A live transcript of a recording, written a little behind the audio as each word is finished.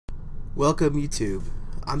Welcome YouTube.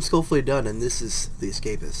 I'm skillfully done and this is the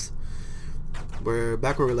Escapists. We're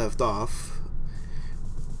back where we left off.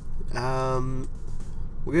 We're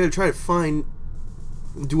gonna try to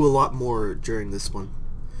do a lot more during this one.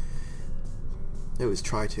 It was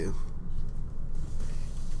try to.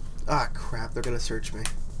 Ah crap, they're gonna search me.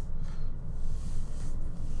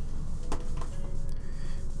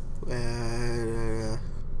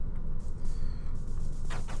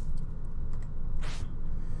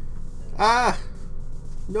 Ah!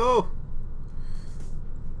 No!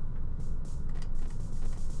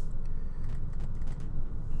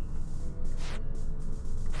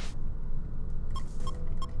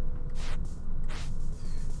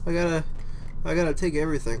 I gotta take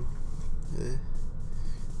everything.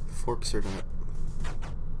 Forks or not.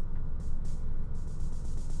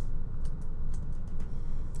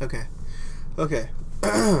 Okay. Okay.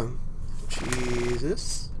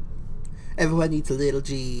 Jesus. Everyone needs a little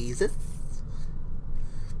Jesus.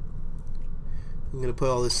 I'm gonna put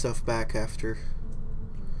all this stuff back after.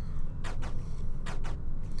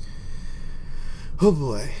 Oh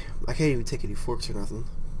boy. I can't even take any forks or nothing.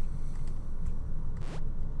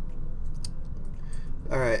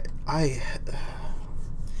 Alright,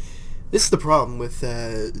 this is the problem with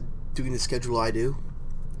doing the schedule I do.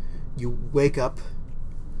 You wake up,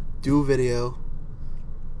 do a video,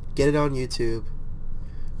 get it on YouTube,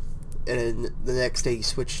 and then the next day you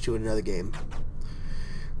switch to another game.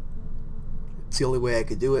 It's the only way I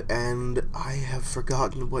could do it, and I have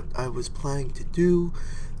forgotten what I was planning to do.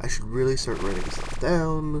 I should really start writing stuff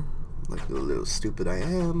down, like the little stupid I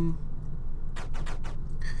am.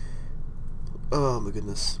 Oh my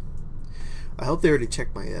goodness. I hope they already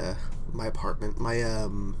checked my my apartment, my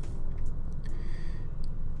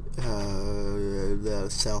the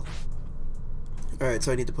cell. Alright,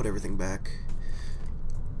 so I need to put everything back.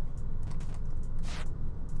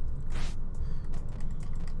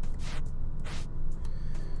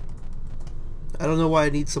 I don't know why I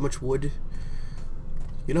need so much wood.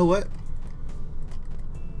 You know what?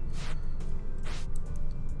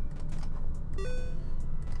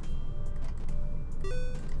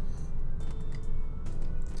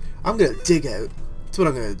 I'm gonna dig out. That's what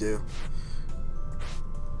I'm gonna do.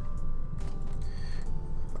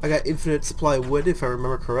 I got infinite supply of wood, if I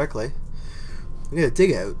remember correctly. I'm gonna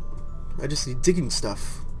dig out. I just need digging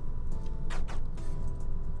stuff.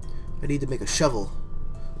 I need to make a shovel.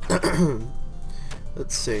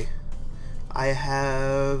 Let's see. I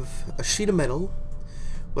have a sheet of metal.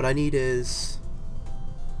 What I need is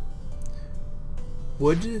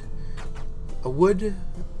wood,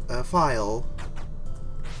 a file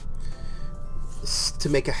to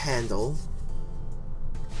make a handle.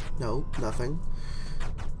 No, nothing.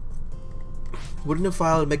 Wood and a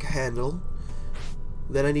file to make a handle.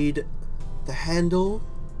 Then I need the handle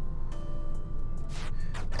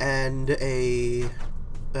and a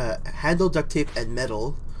handle, duct tape, and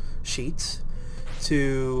metal sheets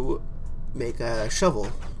to make a shovel.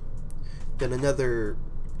 Then another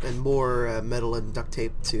and more metal and duct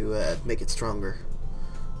tape to make it stronger.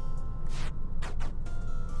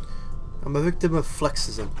 I'm a victim of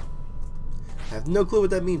flexism. I have no clue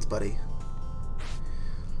what that means, buddy.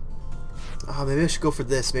 Oh, maybe I should go for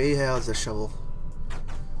this. Maybe it has a shovel.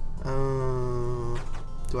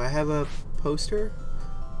 Do I have a poster?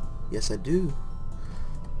 Yes, I do.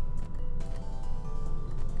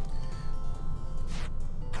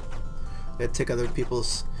 I gotta take other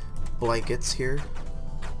people's blankets here.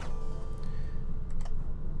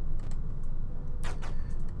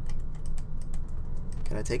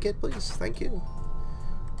 Can I take it, please? Thank you.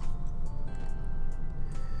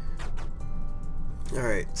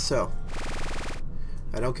 Alright, so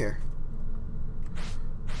I don't care.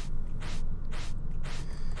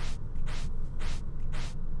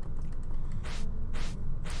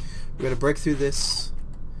 We're gonna break through this.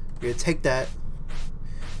 We're gonna take that,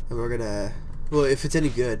 and we're gonna, well, if it's any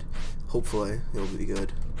good, hopefully it'll be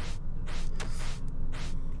good.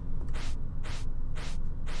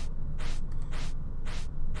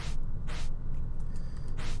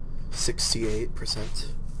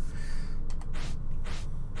 %.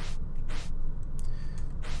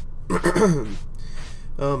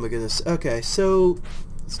 Oh my goodness. Okay, so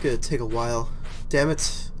it's gonna take a while. Damn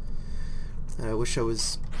it. I wish I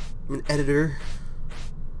was an editor.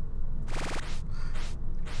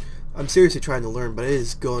 I'm seriously trying to learn, but it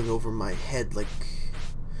is going over my head like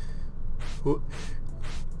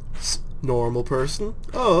normal person.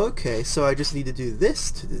 Oh, okay, so I just need to do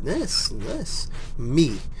this, to do this, and this.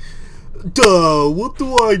 Me. Duh, what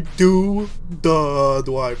do I do? Duh,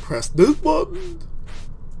 do I press this button?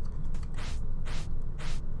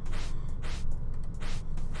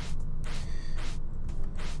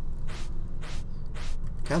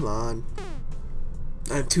 Come on.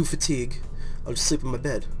 I'm too fatigued. I'll just sleep in my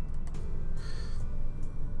bed.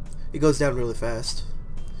 It goes down really fast.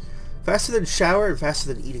 Faster than shower and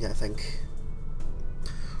faster than eating, I think.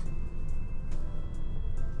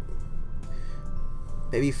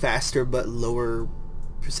 Maybe faster but lower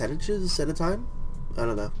percentages at a time? I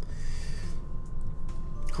don't know.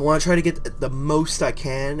 I want to try to get the most I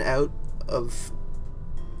can out of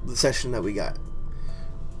the session that we got.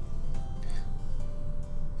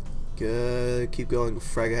 Good. Keep going.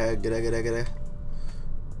 Frag ahead. G'day.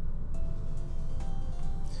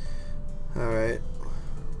 Alright.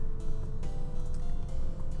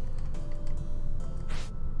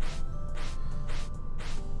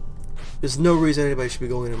 There's no reason anybody should be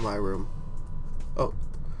going in my room. Oh.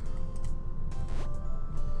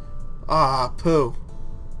 Ah, poo.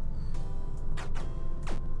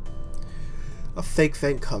 A fake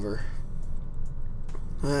vent cover.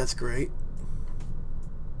 That's great.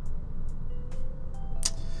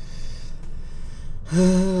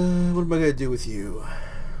 What am I gonna do with you?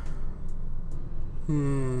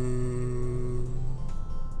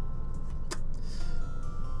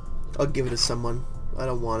 I'll give it to someone. I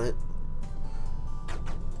don't want it.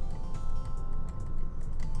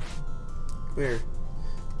 Where?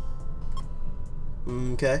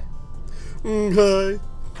 Okay. Okay.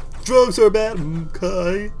 Drugs are bad.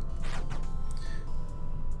 Okay.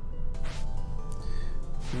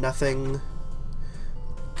 Nothing.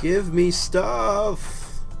 Give me stuff.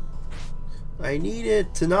 I need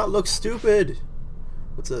it to not look stupid.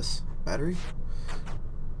 What's this? Battery?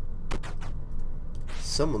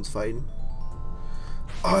 Someone's fighting.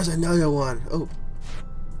 Oh, there's another one. Oh.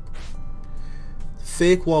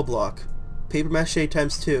 Fake wall block. Paper mache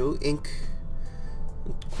 ×2. Ink.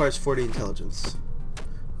 Requires 40 intelligence.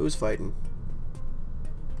 Who's fighting?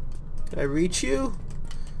 Can I reach you?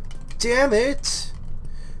 Damn it!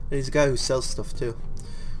 And he's a guy who sells stuff too.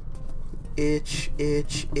 Itch.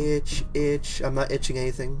 I'm not itching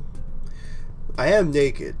anything. I am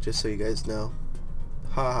naked, just so you guys know.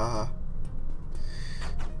 Ha ha ha.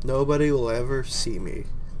 Nobody will ever see me.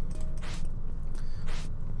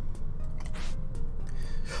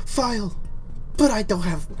 File! But I don't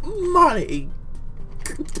have money!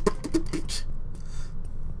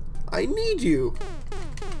 I need you!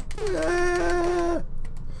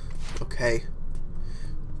 Okay.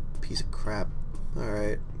 Piece of crap.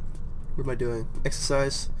 Alright. What am I doing?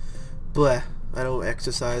 Exercise? Bleh. I don't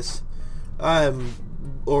exercise. I'm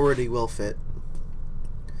already well fit.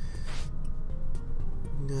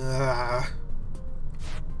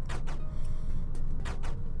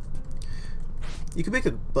 You can make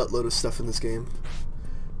a buttload of stuff in this game.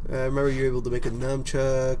 I remember you were able to make a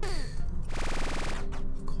nunchuck.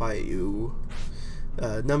 Quiet you.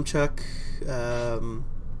 Nunchuck.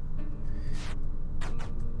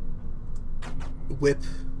 Whip.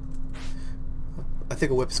 I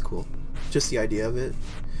think a whip is cool. Just the idea of it.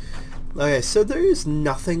 Okay, so there is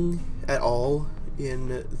nothing at all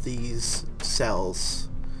in these cells.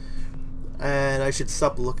 And I should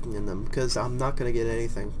stop looking in them, because I'm not going to get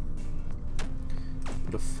anything.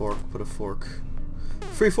 Put a fork.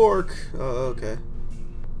 Free fork! Oh, okay.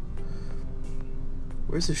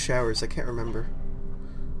 Where's the showers? I can't remember.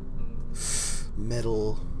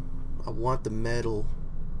 Metal. I want the metal.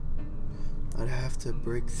 I'd have to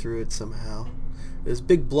break through it somehow. This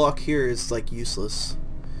big block here is like useless.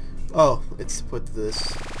 Oh, it's to put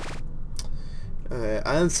this. Okay,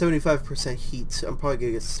 I am 75% heat. I'm probably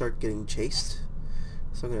gonna start getting chased.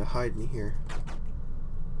 So I'm gonna hide in here.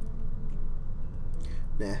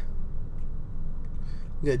 Nah.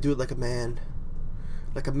 I'm gonna do it like a man.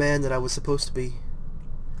 Like a man that I was supposed to be.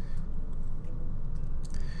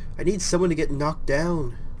 I need someone to get knocked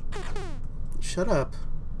down. Shut up.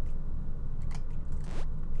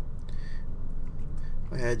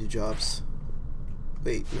 I had to do jobs.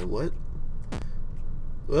 Wait, no, what?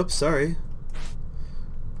 Whoops, sorry.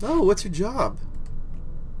 Oh, what's your job?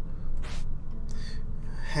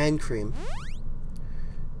 Hand cream.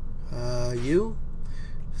 You?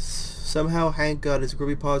 Somehow Hank got his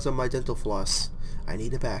grubby paws on my dental floss. I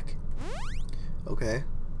need it back. Okay.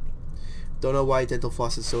 Don't know why dental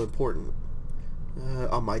floss is so important.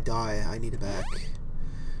 On my die, I need it back.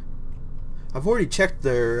 I've already checked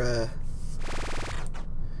their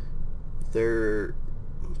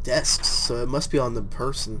desks, so it must be on the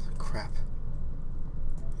person. Crap.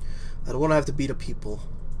 I don't want to have to beat up people.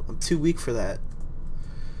 I'm too weak for that.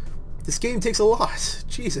 This game takes a lot.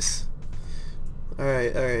 Jesus.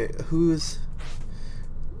 Alright. Who's...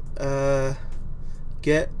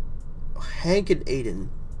 Get Hank and Aiden.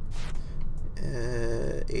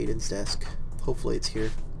 Aiden's desk. Hopefully it's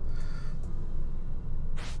here.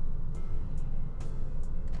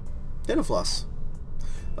 Dental floss.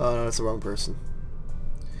 Oh no, that's the wrong person.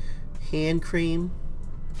 Hand cream.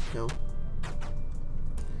 No.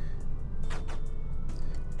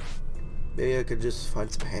 Maybe I could just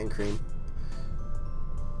find some hand cream.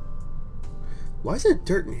 Why is there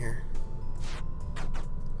dirt in here?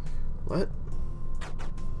 What?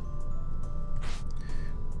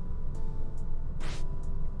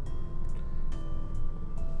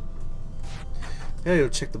 I gotta go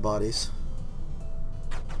check the bodies.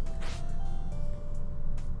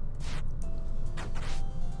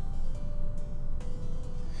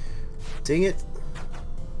 Dang it.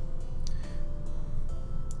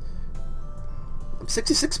 I'm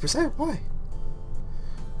 66%. Why?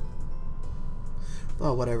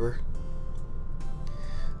 Oh, whatever.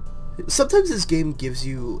 Sometimes this game gives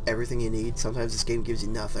you everything you need. Sometimes this game gives you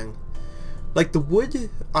nothing. Like the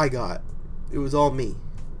wood I got. It was all me.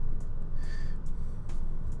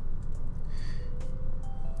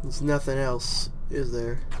 There's nothing else, is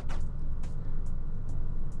there?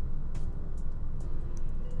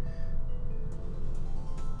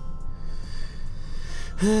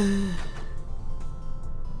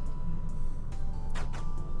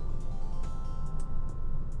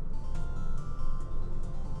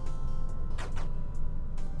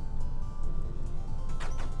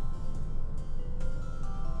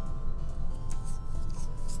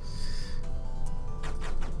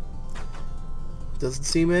 Doesn't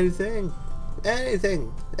seem anything.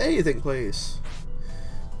 Anything, please.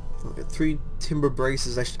 I've got 3 timber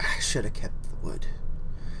braces. I should have kept the wood.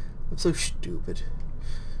 I'm so stupid.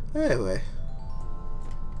 Anyway.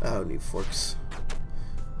 I don't need forks.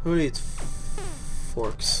 Who needs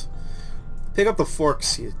forks? Pick up the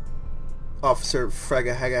forks, you officer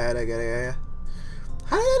fragahaga.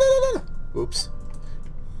 Oops.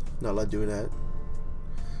 Not allowed doing that.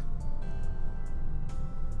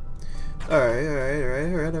 Alright.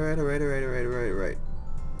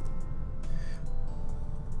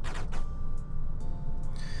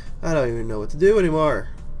 I don't even know what to do anymore.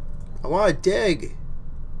 I want to dig.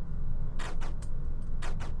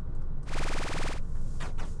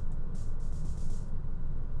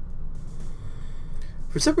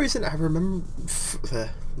 For some reason, I remember...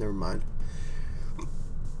 never mind.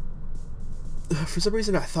 For some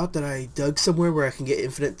reason, I thought that I dug somewhere where I can get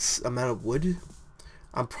infinite amount of wood.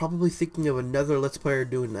 I'm probably thinking of another Let's Player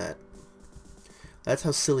doing that. That's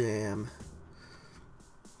how silly I am.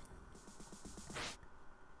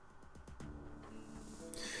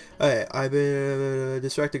 Alright, I've been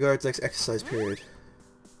distract the guards next exercise period.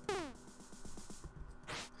 Then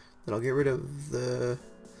I'll get rid of the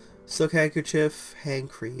silk handkerchief, hand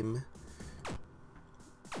cream.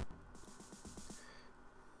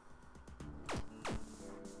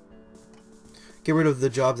 Get rid of the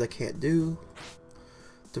jobs I can't do.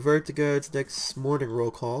 Divert the guards next morning roll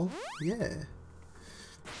call. Yeah.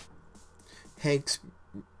 Hanks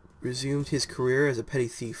resumed his career as a petty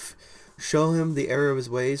thief. Show him the error of his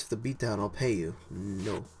ways. For the beatdown, I'll pay you.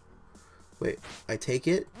 No. Wait, I take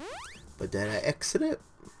it? But then I exit it?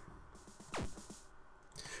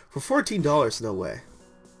 For $14? No way.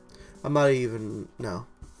 I'm not even... No.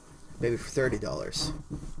 Maybe for $30.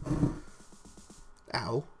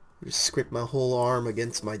 Ow. I just scraped my whole arm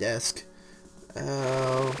against my desk.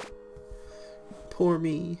 Ow. Poor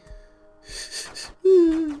me.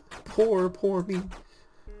 Poor me.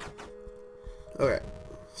 Okay.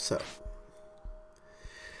 So.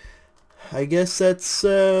 I guess that's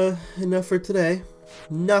enough for today.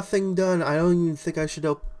 Nothing done. I don't even think I should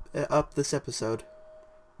up this episode.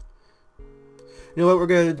 You know what? We're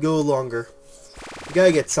going to go longer. We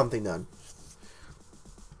gotta get something done.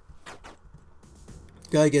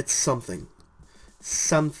 Gotta get something.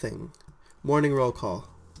 Something. Morning roll call.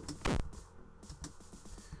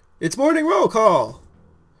 It's morning roll call!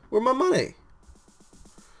 Where's my money?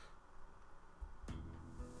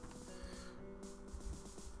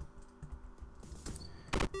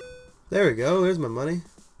 There we go. There's my money.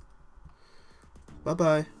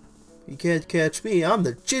 Bye-bye. You can't catch me. I'm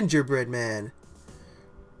the gingerbread man.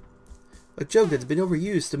 A joke that's been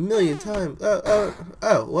overused a million times.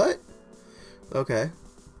 Oh, what? Okay.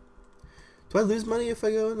 Do I lose money if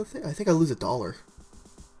I go in the thing? I think I lose $1.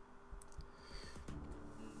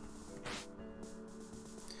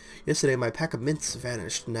 Yesterday, my pack of mints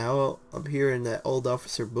vanished. Now I'm hearing that old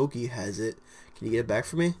Officer Bogey has it. Can you get it back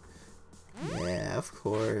for me? Yeah, of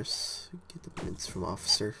course. Get the mints from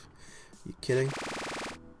Officer. You kidding?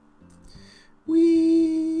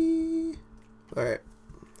 Whee! Alright.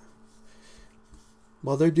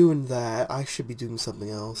 While they're doing that, I should be doing something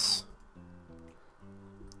else.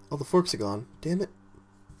 Oh, the forks are gone. Damn it.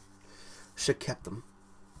 Should have kept them.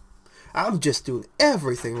 I'm just doing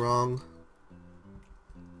everything wrong.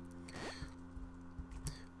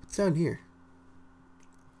 What's down here?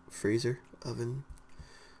 Freezer, oven.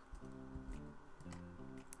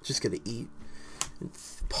 Just gonna eat and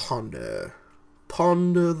ponder.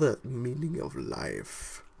 Ponder the meaning of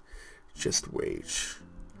life. Just wait.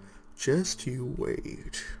 Just you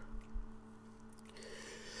wait.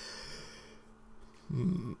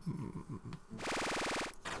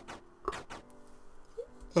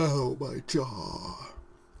 Oh, my jaw.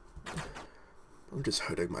 I'm just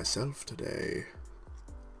hurting myself today.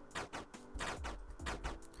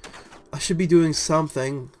 I should be doing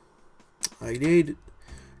something. I need...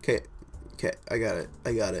 Okay, I got it.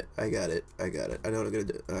 I know what I'm gonna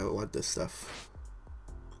do. I want this stuff.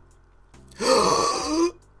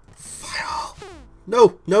 File!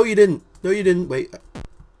 No! No, you didn't! No, you didn't! Wait.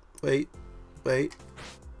 I'll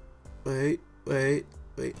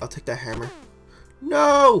take that hammer.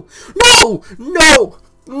 No! No! No!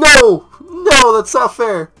 No! No! That's not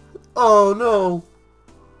fair! Oh, no!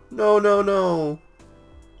 No!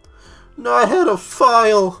 No, I had a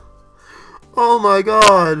file! Oh my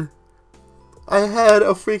god! I had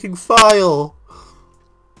a freaking file!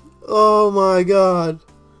 Oh my god!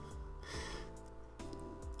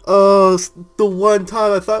 Oh, the one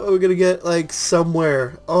time I thought we were gonna get, like,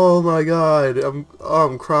 somewhere. Oh my god,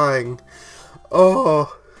 I'm crying.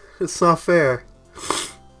 Oh, it's not fair.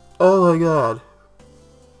 Oh my god.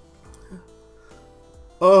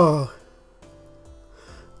 Oh.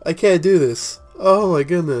 I can't do this. Oh my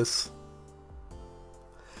goodness.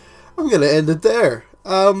 I'm gonna end it there.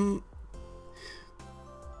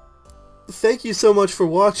 Thank you so much for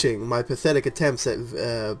watching my pathetic attempts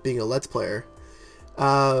at being a Let's Player.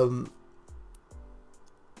 Oh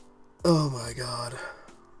my god.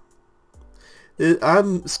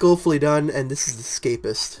 I'm skullfully done, and this is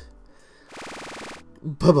Escapist.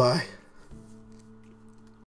 Bye-bye.